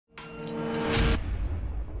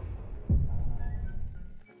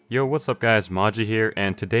Yo, what's up guys, Modgey here,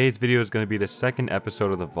 and today's video is going to be the second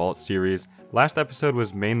episode of the Vault series. Last episode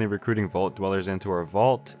was mainly recruiting Vault dwellers into our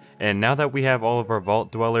Vault, and now that we have all of our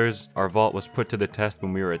Vault dwellers, our Vault was put to the test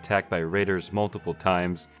when we were attacked by raiders multiple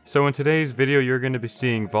times. So in today's video, you're going to be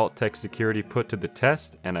seeing vault-tec security put to the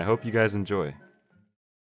test, and I hope you guys enjoy.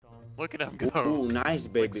 Look at him go. Ooh, nice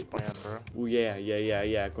baby. Plan, bro. Ooh,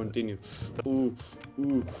 yeah, continue. Ooh.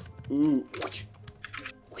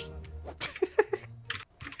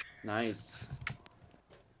 Nice.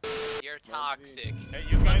 You're toxic. Hey,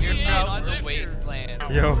 You're out in the wasteland.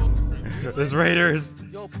 Yo, there's raiders.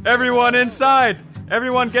 Everyone inside!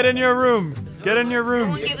 Everyone get in your room! Get in your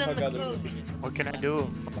rooms! Don't give them the clue. what can I do?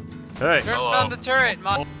 Hey, Turn on the turret,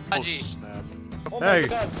 Modgey.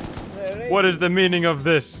 hey, what is the meaning of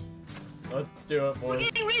this? Let's do it, boys.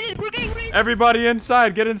 We're getting raided! Everybody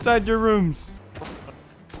inside, get inside your rooms!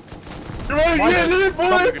 Come on,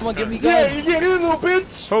 give me gun. You get in, little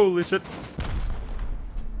bitch. Holy shit.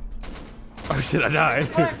 Oh shit, I died.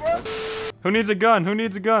 Who needs a gun? Who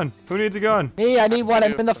needs a gun? Who needs a gun? Me, I need one.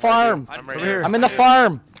 I'm in the farm. I'm right here. I'm in the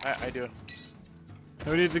farm. I do.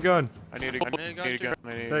 Who needs a gun? I need a gun. I need a gun.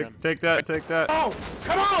 I need a gun. Take that, take that. Oh,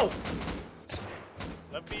 come on.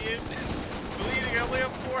 Let me in. Bleeding. I only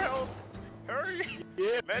have 4 health. Hurry.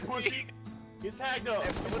 Yeah, Med pussy. Get tagged up.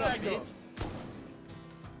 Get tagged up.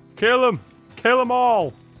 Kill him! Kill them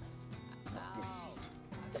all!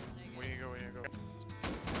 Where you go?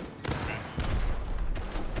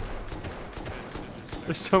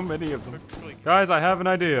 There's so many of them. Guys, I have an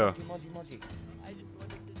idea.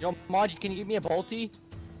 Yo, Modgey, can you give me a bolty?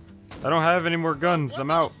 I don't have any more guns.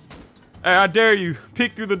 I'm out. Hey, I dare you.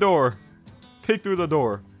 Peek through the door. Peek through the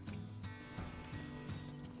door.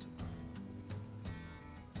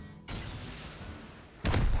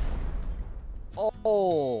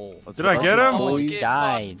 Oh. Did I get him? Oh, he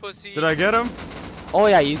died. Did I get him? Oh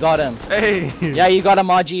yeah, you got him. Hey! Yeah, you got him,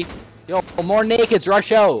 Modgey. Yo, more nakeds,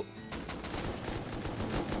 rush out.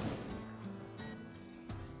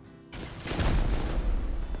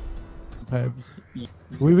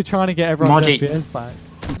 We were trying to get everyone's Modgey. FPS back.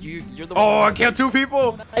 You're the Oh, I killed 2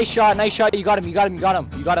 people! Nice shot, nice shot. You got him, you got him, you got him,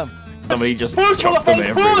 you got him. Somebody just Push, chopped them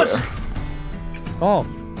everywhere. Oh.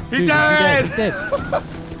 He's dude, dead! He's dead.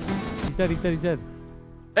 He's dead, he's dead, he's dead.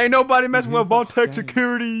 Ain't nobody messing with vault-tec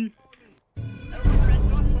security!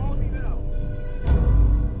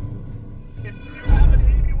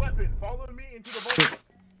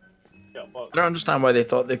 I don't understand why they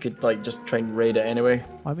thought they could like just try and raid it anyway.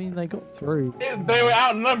 I mean, they got through. They were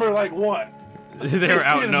outnumbered like what? They were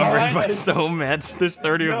outnumbered by so much. There's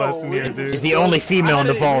 30 of us in here, dude. He's the only female in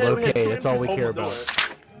the vault, okay, that's all we care about.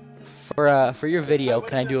 For your video,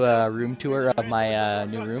 can I do a room tour of my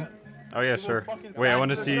new room? Oh yeah, sure. Wait, I want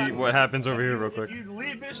to see what happens over here real quick. You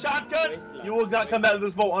leave this shotgun, you will not come back to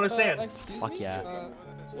this vault. Understand? Fuck yeah.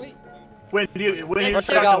 When you I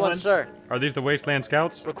got one, sir. Are these the Wasteland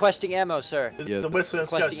Scouts? Requesting ammo, sir. The Wasteland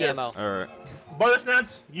Scouts, Requesting yes. ammo. Alright.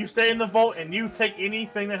 Buttersnaps, you stay in the vault and you take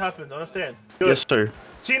anything that happens. Understand? Yes, sir.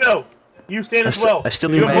 Chino, you stand as well. I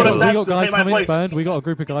still You need go my to ammo. Zach We got to guys pay my coming, place. burned. We got a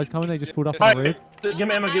group of guys coming, they just pulled up on Alright, the roof. give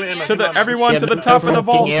me ammo, give me ammo. To the give me ammo. everyone to the top of the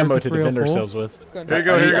vault. ammo to 3 or defend 4. ourselves with. Here you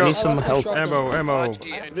go, here you I go. need some help. Ammo, ammo.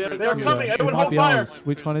 They're coming. It Everyone might hold be fire. ours.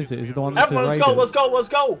 Which one is it? Is it the one that's the Everyone, raiders? let's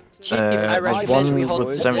go. Chief, I recommend one we hold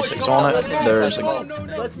with 76 on it. There's a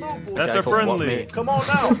Let's move. That's guy a called friendly. Come on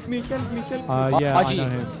now. Yeah, I know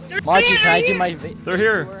him. Modgey, can I do my They're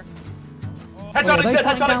here. Wait, are they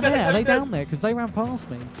fighting down there? Are they down there? Because they ran past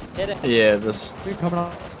me. Yeah, this. They're coming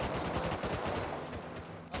up.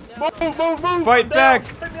 Move. Fight back!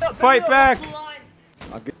 Fight back!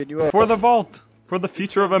 I'll get you up. For the vault. For the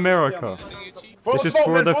future of America. This is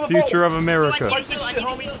for the future of America. I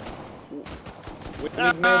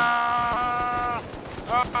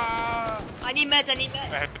need meds.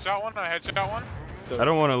 Headshot one. I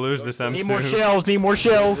don't want to lose this M2. Need more shells, need more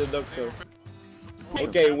shells.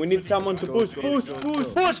 Okay, we need someone to push.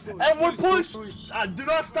 Everyone push. Do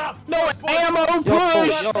not stop. No Ammo,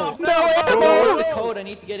 push! No ammo! What's the code? I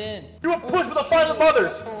need to get in. You will push for the final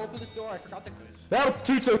mothers. Oh, open this door, I forgot the code. That'll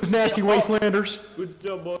teach those nasty wastelanders. Good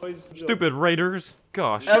job, boys. Stupid raiders.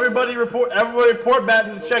 Gosh. Everybody report back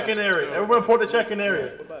to the check-in area. Everyone report to check-in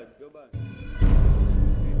area. Go back.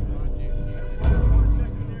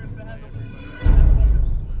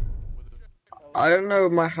 I don't know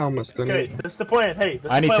if my helmet's gonna. Okay, that's the plan. Hey, that's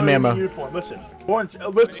I the need plan some with ammo. the uniform. Listen,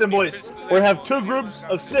 boys. We're gonna have 2 groups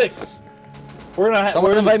of 6. We're gonna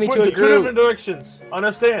Someone invite me to a two group. different directions.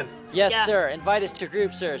 Understand? Yes, Yeah. sir. Invite us to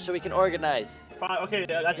group, sir, so we can organize. Fine, okay,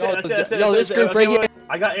 that's Yo, it. yo, this group right here.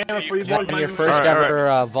 I got ammo for you boys. Your first Alright,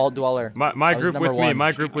 ever vault dweller. My That was group number with me. 1.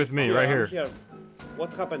 My group with me. Right here.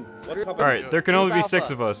 What happened? What happened? Alright, there can only be 6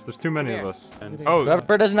 Alpha. of us. There's too many of us. Oh,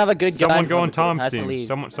 Whoever doesn't have a good gun someone go on Tom's has to team. leave.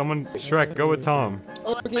 Someone, Shrek, go with Tom.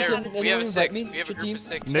 Oh, okay, There, can we have anyone a invite 6. me We have to a group team? of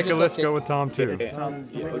 6. Nicholas, go with Tom too. Okay,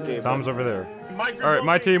 okay. Tom's over there. My group Alright,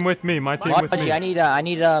 my only. team with me. My team with Modgey, me. I need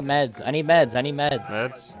meds. I need meds.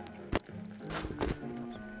 That's.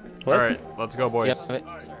 What? Alright, let's go, boys. Yep.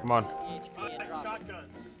 Come on. Shotgun.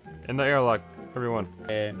 In the airlock, everyone.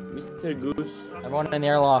 Mr. Goose. Everyone in the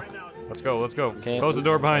airlock. Let's go, let's go. Okay. Close the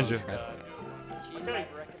door behind you. Okay.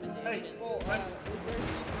 Hey.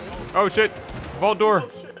 Oh shit! Vault door!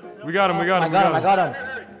 We got him, we got him, we got him. I got him.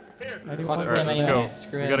 Anyone Fuck Alright, him let's anyway. go.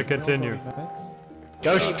 Screw We him. gotta continue.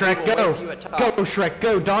 Go Shrek, go! Go Shrek,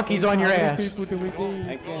 go! Donkey's on your ass.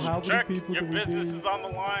 Check. Your business is on the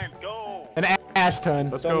line. Go. An ass ton.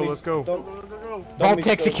 Let's go, let's go.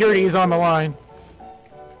 Vault-tec security is on the line.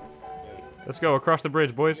 Let's go, across the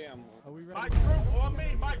bridge, boys. My group on me.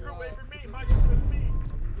 My group wait for me. My group with me.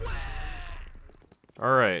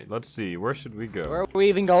 Alright, let's see. Where should we go? Where are we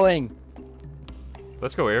even going?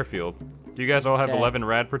 Let's go airfield. Do you guys all have Okay. 11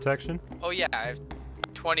 rad protection? Oh yeah, I have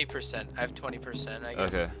 20%. I have 20%, I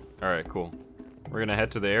guess. Okay. Alright, cool. We're gonna head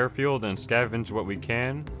to the airfield and scavenge what we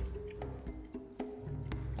can.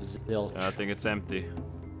 Zilch. I think it's empty.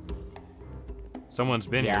 Someone's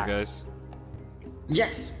been Yeah. here, guys.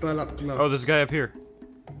 Yes, burl up gloves. Oh, this guy up here.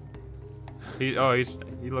 He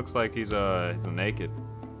looks like he's naked.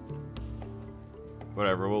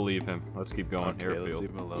 Whatever, we'll leave him. Let's keep going. Airfield.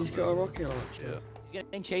 He's got a rocket launcher. He's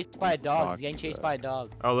getting chased by a dog. He's getting chased by a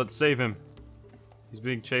dog. Oh, let's save him. He's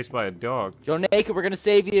being chased by a dog. Go naked. We're gonna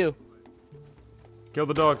save you. Kill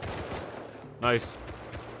the dog. Nice.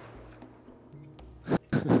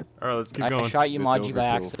 Alright, let's keep I going. shot you, Modgey, by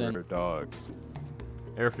accident.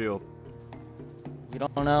 Airfield. We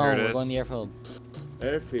don't know. Here it We're is. going the airfield.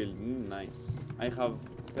 Airfield, nice. I have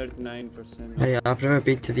 39%. Hey, I've never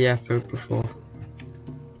been to the airfield before.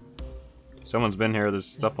 Someone's been here. There's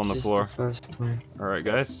stuff on the This is floor. the first time. Alright,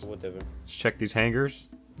 guys. Whatever. Let's check these hangars.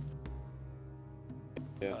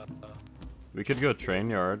 Yeah. We could go train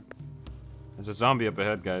yard. There's a zombie up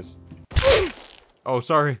ahead, guys. Oh,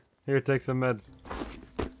 sorry. Here, take some meds.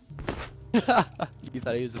 You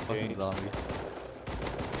thought he was a fucking zombie.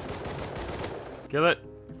 Kill it.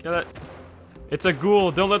 Kill it. It's a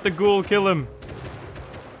ghoul. Don't let the ghoul kill him.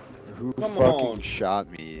 Who fucking shot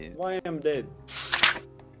me? Why am dead?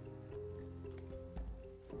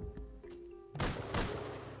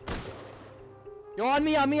 Yo, on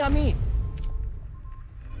me.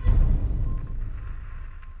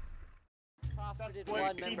 Profited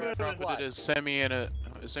one member of the squad. It is semi and a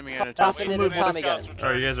Profited a Tommy gun.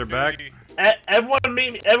 Alright, you guys are back. Everyone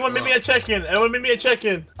meet me at check-in. Everyone meet me at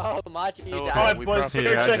check-in. Oh, Modgey, you Alright, died. we boys. profited,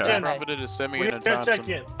 Here, I check got in. profited a semi We and a here Thompson. check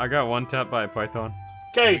in. I got one tapped by a python.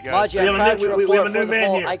 Okay. Modgey, we I'm have proud to we have report a for new the man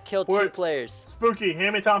vault, here. I killed We're- 2 players. Spooky,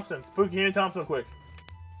 hand me Thompson. Spooky, hand me Thompson quick.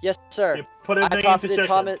 Yes, sir. Okay, put I everything into profited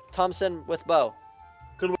check-in. Thompson with bow.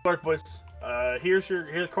 Good work, boys. Here's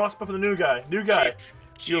cross buff for the new guy. New guy.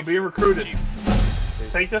 You're being recruited.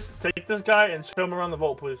 Take this guy and show him around the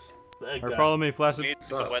vault, please. The egg Or guy. follow me, Flaccid.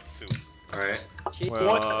 It's a wetsuit. Alright. Chief, Well,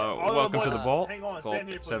 All welcome the to the boys, vault. hang on, Vault stand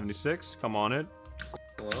here, please. 76. Come on in.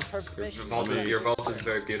 Hello. Permission. Your vault is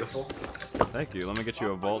very beautiful. Thank you. Let me get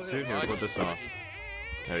you a vault suit. Here, put this on.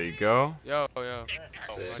 There you go. Yo.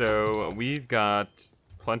 So we've got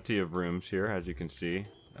plenty of rooms here, as you can see.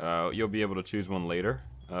 You'll be able to choose one later.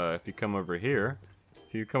 If you come over here,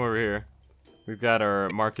 we've got our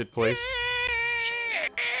marketplace.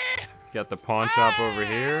 We've got the pawn shop over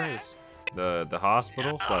here. It's the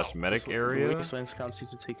hospital / medic area.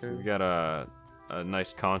 We got a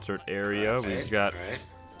nice concert area. We've got. Right.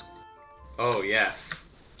 Oh yes.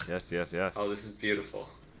 Yes. Oh, this is beautiful.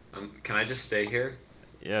 Can I just stay here?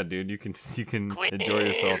 Yeah, dude, you can enjoy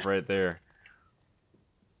yourself right there.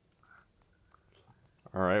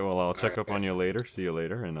 All right, well, I'll check up on you later. See you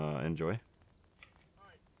later, and enjoy.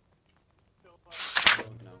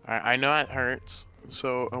 I know it hurts.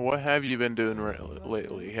 So, what have you been doing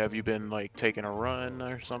lately? Have you been like taking a run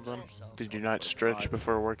or something? Did you not stretch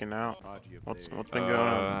before working out? What's been going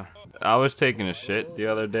on? I was taking a shit the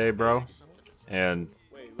other day, bro, and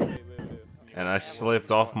I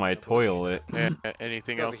slipped off my toilet.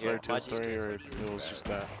 Anything else there to the story, or it was just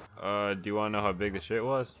that? Do you want to know how big the shit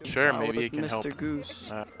was? Sure, maybe it can help.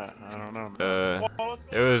 Goose. I don't know.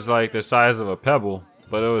 It was like the size of a pebble,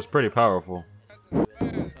 but it was pretty powerful.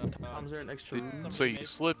 So you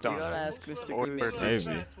slipped on it? Or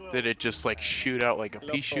Maybe. did it just like shoot out like a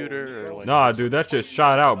pea shooter? Or like Nah, dude, that just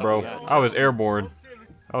shot out, bro. I was airborne.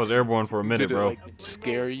 I was airborne for a minute, Did it, bro. like,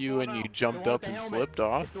 scare you and you jumped up and slipped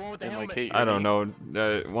off and like hit your I don't knee?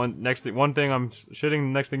 know. One thing I'm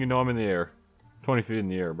shitting. Next thing you know, I'm in the air, 20 feet in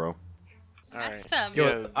the air, bro. Alright.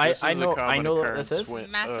 Yo, Yeah, I this is a know common what this occurrence is.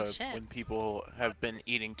 when, Massive shit. when people have been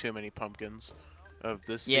eating too many pumpkins. Of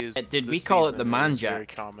this Yeah, season, dude, we this call it the season man is very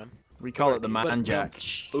jack. common. We call it the man jack.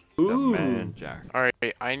 Ooh. Man jack.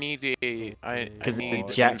 Alright, I need a. Because need it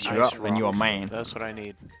jacks an you ice up when you're a rock. man. That's what I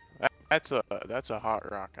need. That's a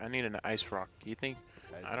hot rock. I need an ice rock. You think?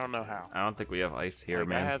 I don't know how. I don't think we have ice here, Like,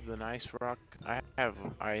 man. I have the ice rock. I have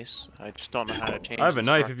ice. I just don't know how to change. I have a this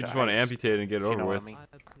knife rock if you just to want to ice. amputate it and get it You over know what with. I mean?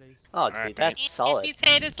 Oh, dude, Alright. that's solid.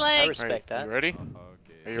 Amputate his leg. I respect that. You ready? Are you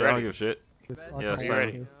Yeah, I don't ready? give a shit. Yes, Are you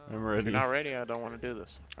ready? I'm If ready. you're not ready, I don't want to do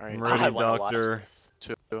this. Alright. I'm ready, I wanna watch doctor.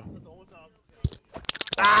 this. 2.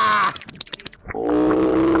 Ah!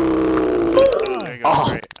 There you go.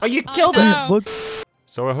 Alright. Oh, you killed it!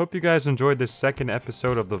 So I hope you guys enjoyed this second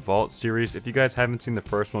episode of the Vault series. If you guys haven't seen the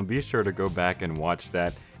first one, be sure to go back and watch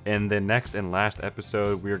that. In the next and last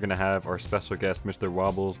episode, we are going to have our special guest, Mr.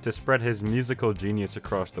 Wobbles, to spread his musical genius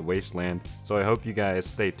across the wasteland. So I hope you guys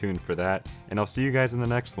stay tuned for that, and I'll see you guys in the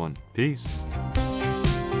next one. Peace.